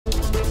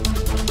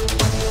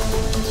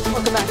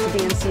to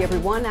DNC,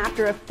 everyone.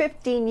 After a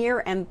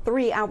 15-year and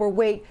 3-hour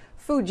wait,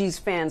 Fugees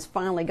fans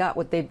finally got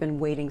what they've been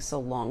waiting so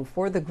long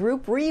for. The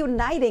group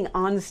reuniting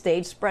on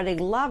stage, spreading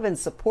love and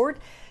support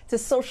to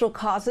social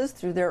causes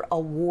through their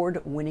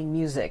award-winning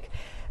music.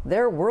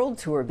 Their world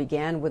tour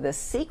began with a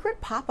secret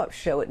pop-up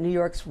show at New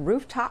York's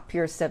rooftop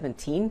Pier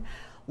 17.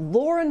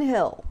 Lauryn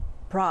Hill,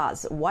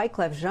 Pras,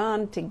 Wyclef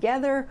Jean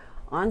together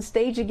on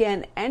stage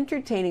again,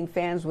 entertaining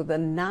fans with a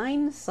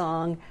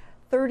 9-song,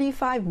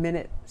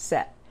 35-minute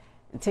set.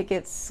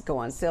 Tickets go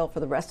on sale for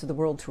the rest of the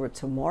world tour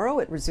tomorrow.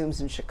 It resumes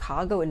in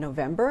Chicago in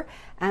November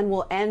and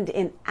will end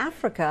in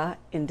Africa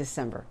in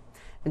December.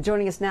 And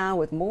joining us now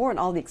with more on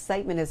all the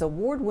excitement is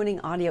award-winning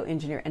audio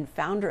engineer and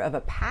founder of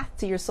A Path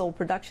to Your Soul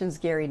Productions,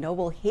 Gary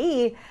Noble.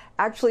 He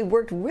actually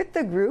worked with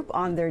the group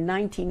on their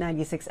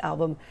 1996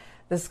 album,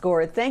 The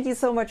Score. Thank you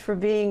so much for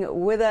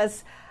being with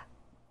us.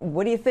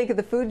 What do you think of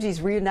the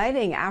Fugees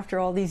reuniting after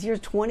all these years?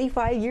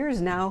 25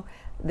 years now,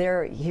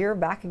 they're here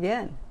back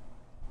again.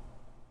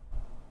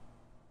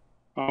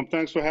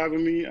 Thanks for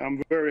having me.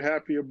 I'm very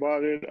happy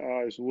about it.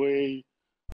 It's way